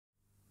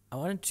I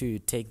wanted to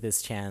take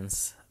this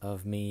chance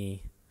of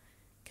me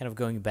kind of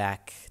going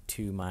back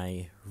to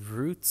my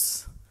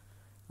roots,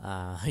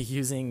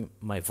 using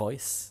my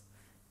voice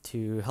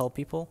to help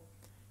people,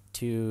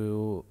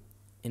 to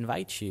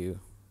invite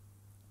you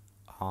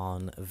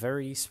on a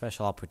very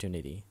special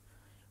opportunity,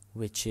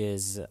 which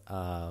is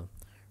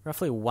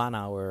roughly 1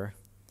 hour,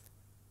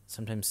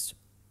 sometimes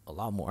a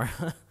lot more,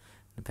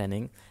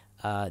 depending,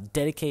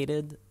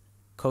 dedicated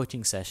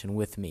coaching session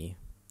with me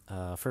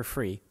for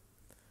free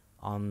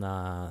on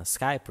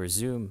Skype or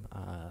Zoom,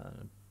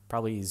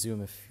 probably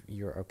Zoom if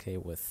you're okay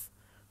with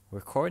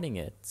recording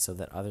it so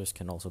that others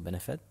can also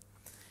benefit.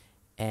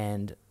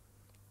 And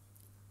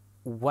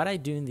what I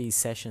do in these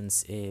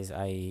sessions is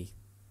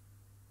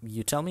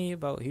you tell me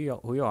about who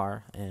you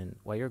are and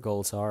what your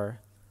goals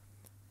are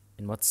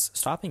and what's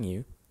stopping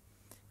you,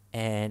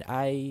 and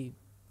I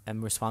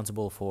am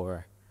responsible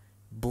for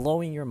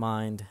blowing your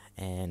mind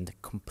and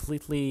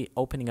completely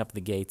opening up the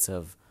gates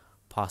of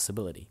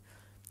possibility.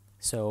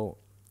 So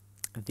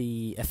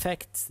the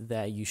effect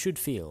that you should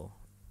feel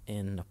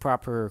in a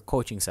proper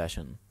coaching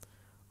session,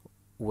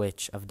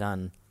 which I've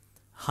done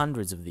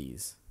hundreds of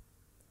these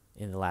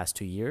in the last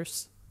 2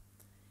 years,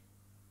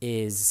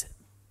 is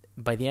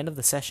by the end of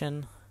the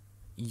session,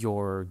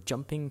 you're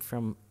jumping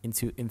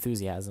into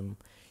enthusiasm.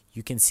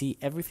 You can see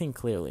everything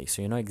clearly,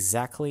 so you know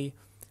exactly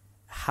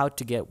how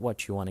to get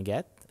what you want to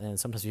get. And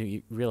sometimes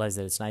you realize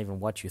that it's not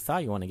even what you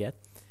thought you want to get.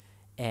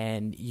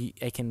 And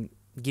I can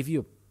give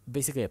you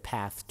basically a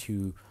path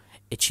to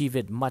achieve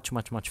it much,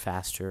 much, much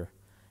faster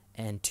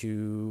and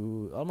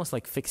to almost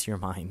like fix your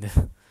mind.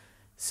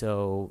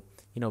 So,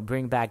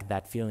 bring back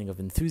that feeling of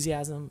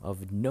enthusiasm,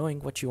 of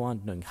knowing what you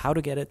want, knowing how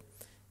to get it,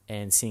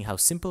 and seeing how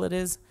simple it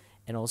is,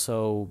 and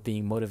also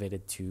being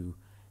motivated to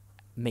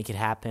make it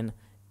happen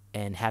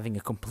and having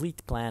a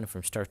complete plan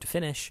from start to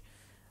finish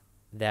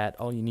that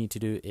all you need to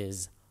do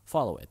is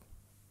follow it.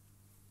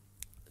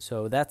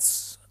 So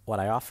that's what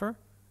I offer.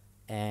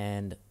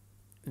 And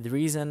the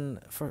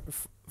reason,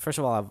 first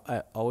of all,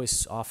 I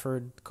always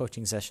offered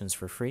coaching sessions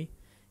for free.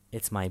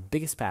 It's my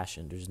biggest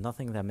passion. There's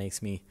nothing that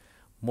makes me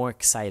more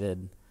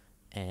excited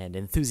and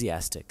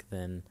enthusiastic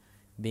than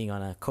being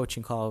on a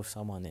coaching call with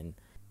someone and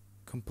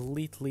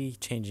completely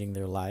changing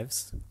their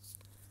lives.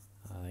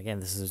 Again,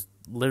 this is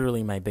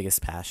literally my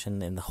biggest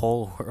passion in the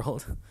whole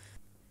world.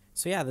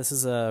 So yeah, this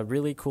is a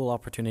really cool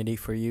opportunity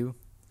for you.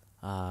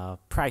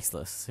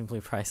 Priceless, simply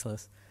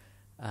priceless.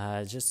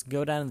 Just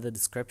go down in the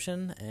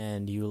description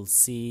and you'll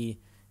see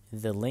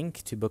the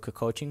link to book a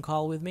coaching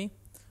call with me.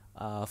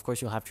 Of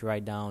course, you'll have to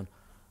write down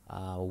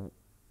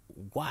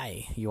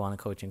why you want a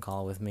coaching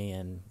call with me,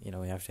 and you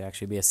have to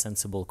actually be a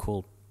sensible,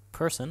 cool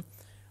person.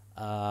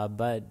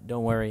 But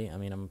don't worry,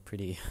 I'm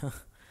pretty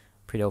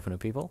pretty open to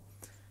people.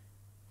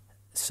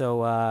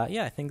 So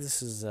I think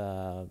this is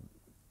a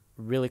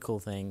really cool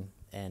thing.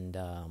 And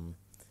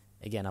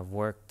again, I've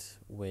worked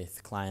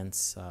with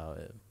clients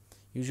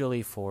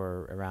usually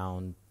for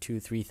around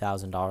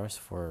 $2,000-$3,000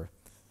 for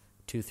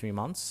 2-3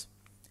 months.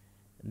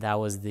 That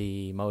was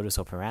the modus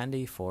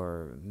operandi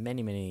for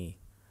many, many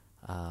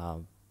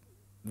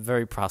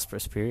very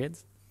prosperous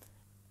periods.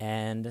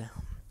 And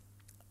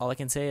all I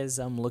can say is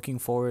I'm looking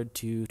forward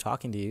to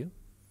talking to you,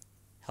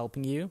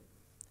 helping you,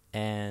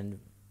 and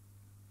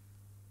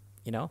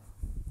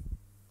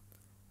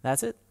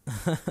that's it.